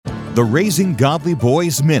The Raising Godly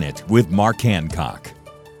Boys Minute with Mark Hancock.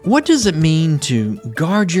 What does it mean to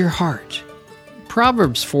guard your heart?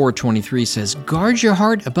 Proverbs 4:23 says, "Guard your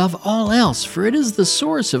heart above all else, for it is the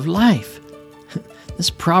source of life." This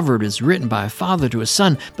proverb is written by a father to a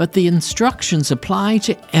son, but the instructions apply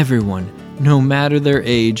to everyone, no matter their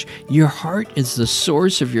age. Your heart is the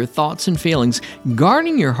source of your thoughts and feelings.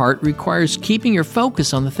 Guarding your heart requires keeping your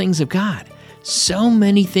focus on the things of God. So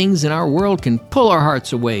many things in our world can pull our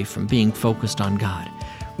hearts away from being focused on God.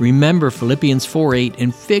 Remember Philippians 4:8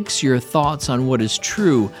 and fix your thoughts on what is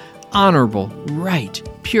true, honorable, right,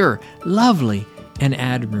 pure, lovely, and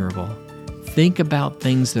admirable. Think about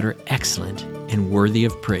things that are excellent and worthy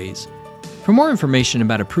of praise. For more information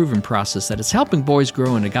about a proven process that is helping boys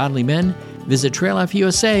grow into godly men, visit Trail Life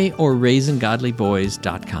USA or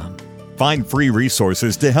RaisingGodlyBoys.com. Find free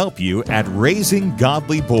resources to help you at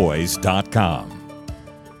RaisingGodlyBoys.com.